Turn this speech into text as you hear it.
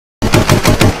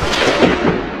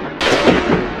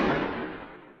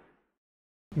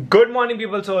Good morning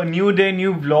people, so a new day,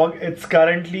 new vlog. It's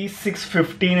currently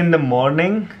 6:15 in the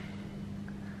morning.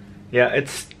 Yeah,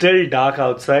 it's still dark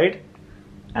outside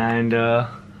and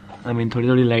I mean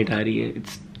थोड़ी light aa rahi hai.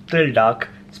 It's still dark,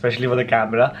 especially for the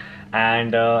camera,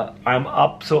 and I'm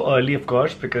up so early of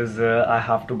course because I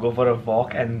have to go for a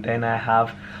walk and then I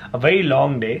have a very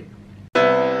long day.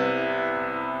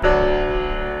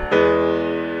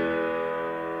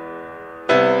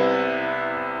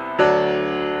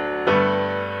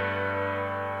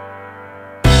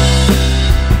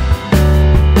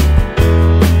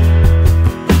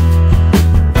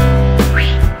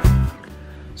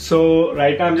 So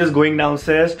right now I'm just going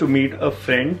downstairs to meet a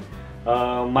friend,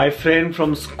 my friend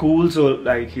from school, so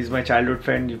like he's my childhood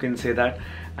friend, you can say that,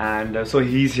 and so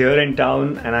he's here in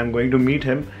town and I'm going to meet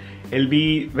him. It'll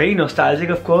be very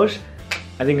nostalgic of course.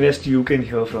 I think rest you can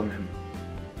hear from him.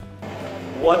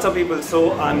 What's up people, so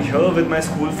I'm here with my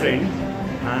school friend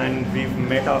and we've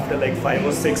met after like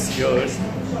 5 or 6 years,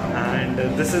 and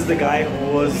this is the guy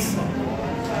who was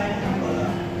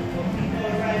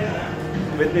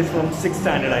with me from 6th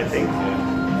standard, I think.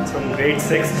 It's from grade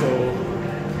 6, so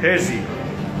here's he.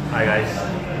 Hi guys.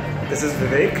 This is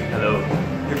Vivek. Hello.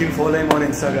 You can follow him on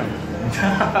Instagram.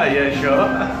 Yeah, sure.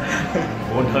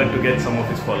 Won't hurt to get some of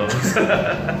his followers.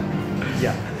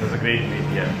 Yeah. It was a great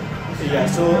meet, yeah. Yeah,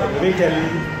 so Vivek,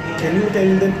 can you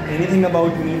tell them anything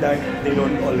about me that they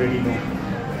don't already know?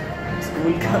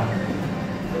 School?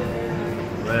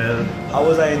 Well, how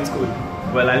was I in school?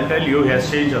 Well, I'll tell you, he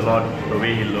has changed a lot the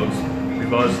way he looks.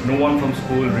 Because no one from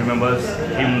school remembers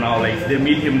him now. Like if they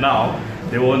meet him now,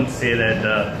 they won't say that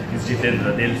he's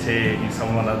Jitendra. They'll say he's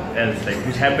someone else. Like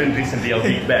which happened recently a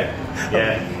week back.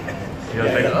 Yeah. He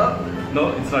was like, oh, no,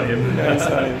 it's not him. No, it's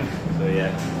not him. So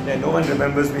yeah. Yeah, no one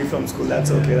remembers me from school.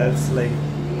 That's okay. That's like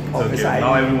obvious. Okay.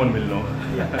 Now everyone will know.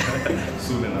 Yeah.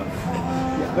 Soon enough.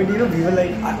 Yeah, but you know, we were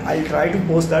like, I'll try to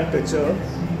post that picture.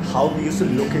 How we used to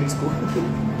look in school.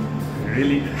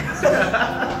 Really?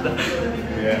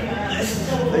 Yeah.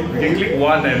 Like, you can click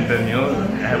one and then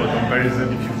have a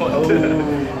comparison if you want. Oh,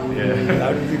 yeah.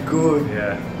 That would be good.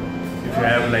 Yeah. If you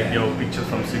have like your pictures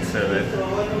from 6, 7.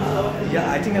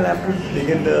 Yeah, I think I'll have to dig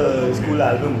in the school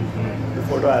album, the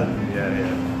photo album. Yeah,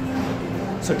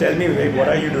 yeah. So tell me, Vivek, what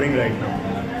are you doing right now?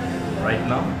 Right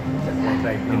now?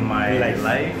 Right now. In my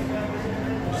life,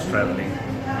 just traveling.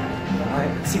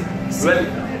 See, well,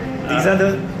 these are the.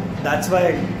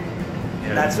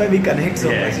 That's why we connect so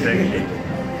much. Exactly.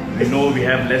 We know we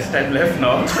have less time left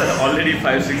now. Already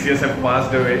 5, 6 years have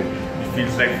passed away. It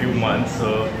feels like few months,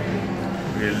 so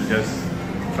we'll just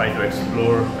try to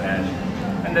explore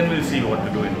and then we'll see what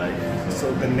to do in life.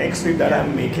 So the next trip that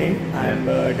I'm making, I'm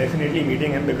definitely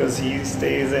meeting him because he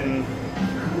stays in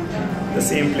the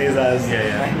same place as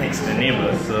my next the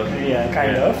neighbors. So yeah,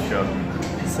 kind of. Sure.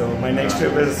 So my next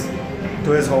trip is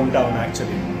to his hometown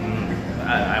actually.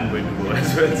 I'm going to go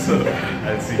as well, so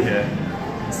I'll see here.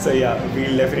 So yeah,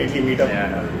 we'll definitely meet up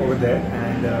over there,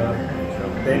 and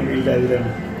then we'll tell them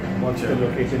what's the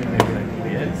location and everything.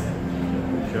 Yes.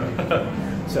 Sure.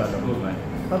 Sure.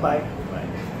 Bye-bye. Bye.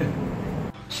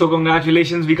 So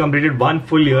congratulations, we completed 1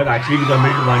 full year. Actually, we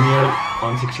completed 1 year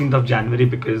on 16th of January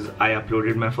because I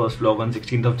uploaded my first vlog on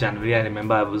 16th of January. I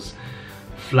remember I was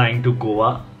flying to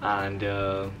Goa, and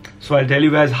so I'll tell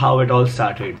you guys how it all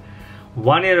started.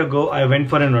 1 year ago, I went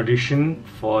for an audition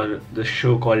for the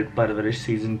show called Parvarish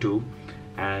Season 2,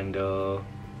 and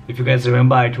if you guys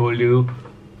remember, I told you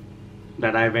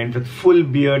that I went with full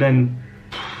beard, and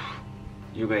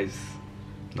you guys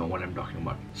know what I'm talking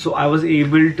about. So I was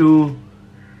able to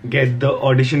get the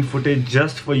audition footage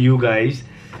just for you guys.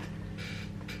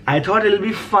 I thought it'll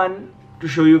be fun to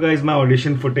show you guys my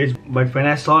audition footage, but when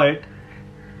I saw it,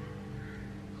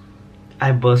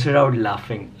 I bursted out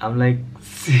laughing. I'm like,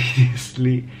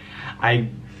 seriously,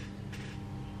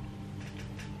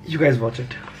 you guys watch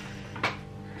it.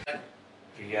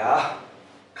 Yeah,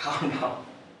 calm down.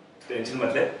 Tension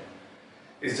मत ले.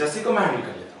 इस जस्सी को मैं handle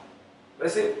कर लेता हूँ.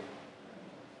 वैसे,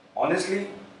 honestly,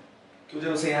 तुझे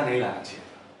उसे यहाँ नहीं लाना चाहिए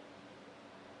था.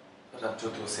 पर अब जो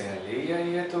तू उसे यहाँ ले आई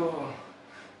है तो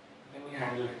let me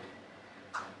handle it.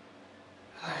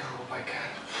 I hope I can.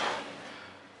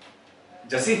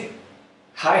 Jassi,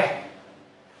 hi.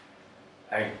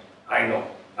 I know.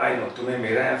 तुम्हें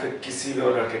मेरा या फिर किसी भी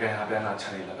और लड़के का यहाँ पे आना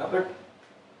अच्छा नहीं लगा, but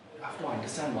you have to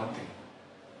understand one thing.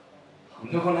 हम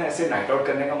लोगों को ना ऐसे नाइट आउट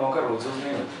करने का मौका रोज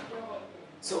नहीं मिलता.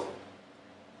 So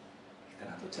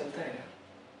इतना तो चलता है यार.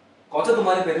 कौन सा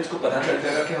तुम्हारे पेरेंट्स को पता चल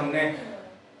जाएगा कि हमने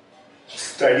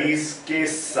स्टडीज के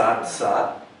साथ साथ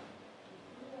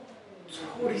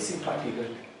थोड़ी सी पार्टी कर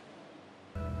ली.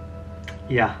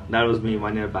 Yeah, that was me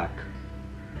 1 year back.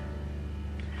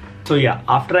 So yeah,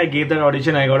 after I gave that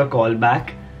audition, I got a call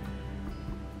back.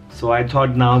 So I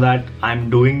thought, now that I'm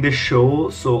doing this show,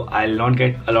 so I'll not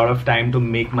get a lot of time to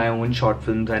make my own short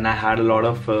films, and I had a lot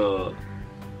of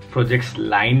projects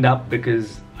lined up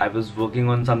because I was working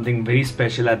on something very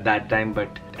special at that time,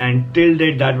 but until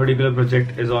date that particular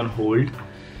project is on hold.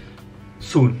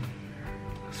 Soon.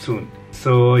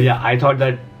 So yeah, I thought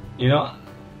that, you know,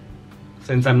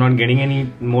 since I'm not getting any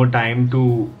more time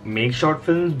to make short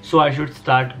films, so I should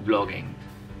start vlogging.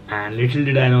 And little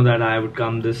did I know that I would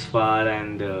come this far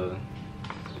and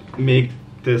make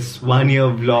this 1 year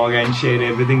vlog and share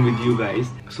everything with you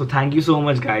guys. So thank you so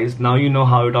much, guys. Now you know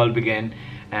how it all began,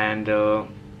 and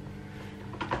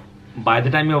by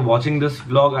the time you're watching this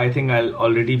vlog, I think I'll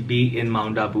already be in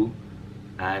Mount Abu.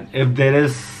 And if there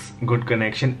is good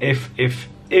connection, if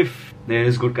there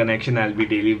is good connection, I'll be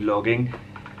daily vlogging.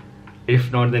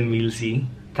 If not, then we'll see.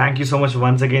 Thank you so much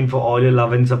once again for all your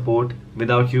love and support.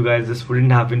 Without you guys, this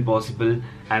wouldn't have been possible.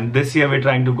 And this year we're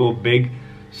trying to go big,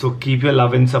 so keep your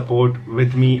love and support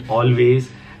with me always,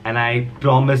 and I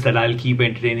promise that I'll keep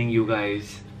entertaining you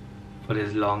guys for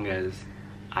as long as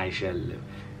I shall live.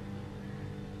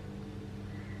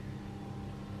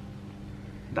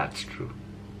 That's true.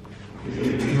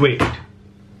 Wait.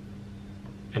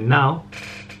 And now,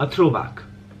 a throwback.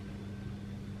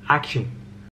 Action.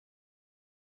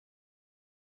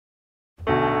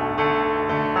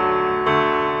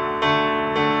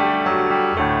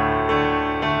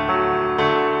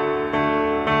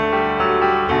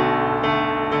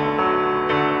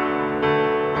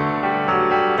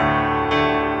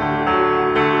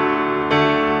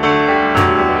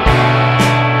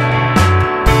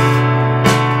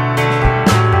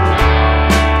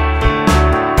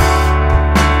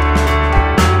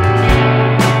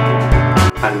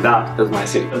 And that is my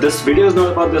city. This video is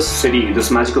not about this city, this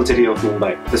magical city of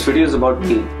Mumbai. This video is about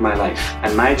me, my life,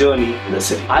 and my journey in the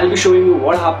city. I'll be showing you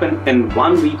what happened in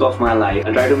 1 week of my life.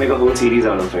 I'll try to make a whole series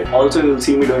out of it. Also, you'll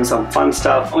see me doing some fun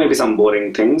stuff, or maybe some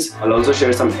boring things. I'll also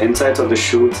share some insights of the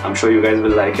shoots. I'm sure you guys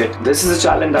will like it. This is a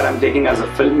challenge that I'm taking as a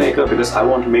filmmaker because I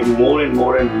want to make more and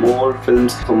more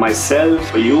films for myself,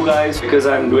 for you guys, because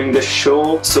I'm doing this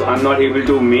show. So I'm not able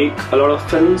to make a lot of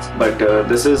films, but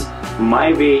this is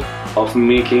my way of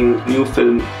making new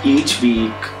film each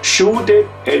week. Shoot it,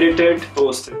 edit it,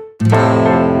 post it.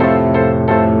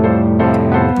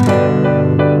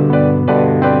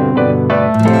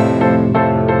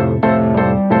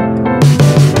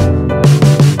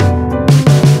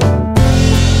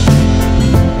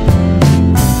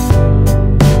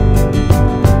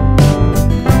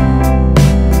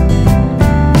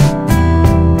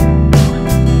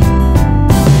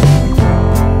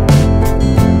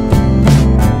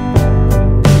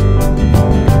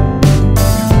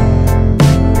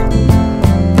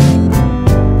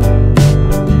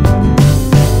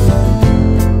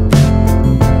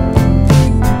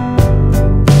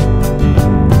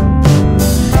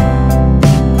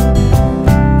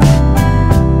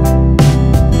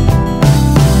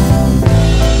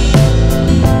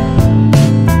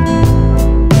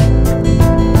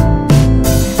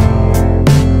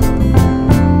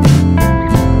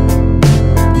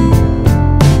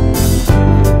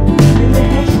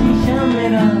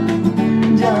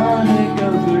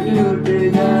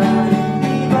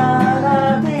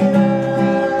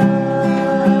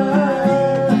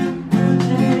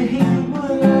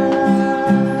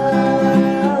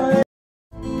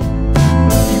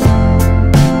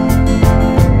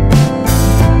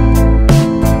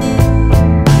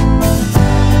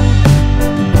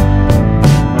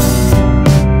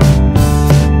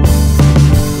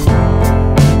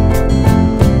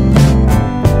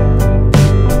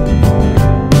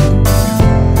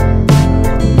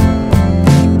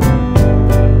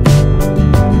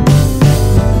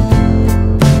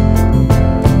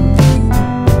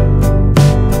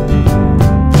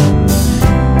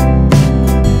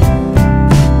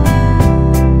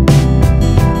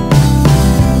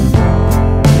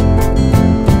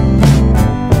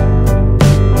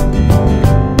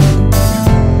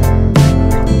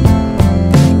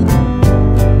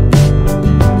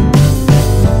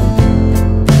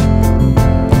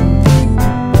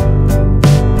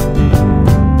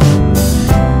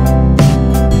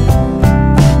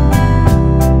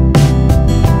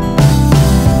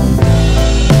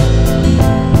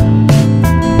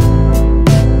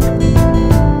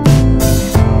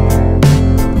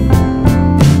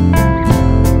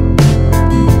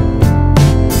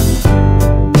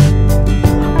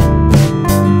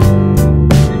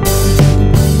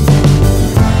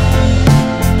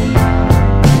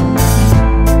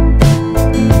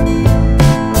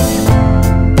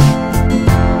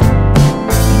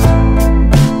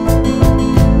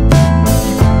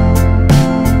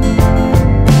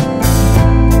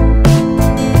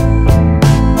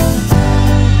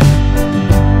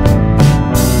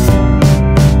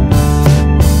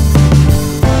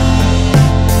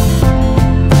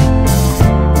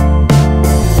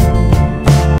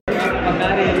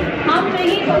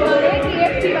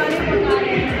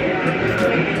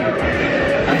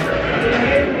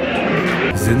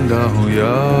 जिंदा हूँ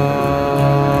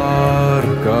यार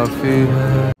काफी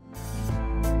है।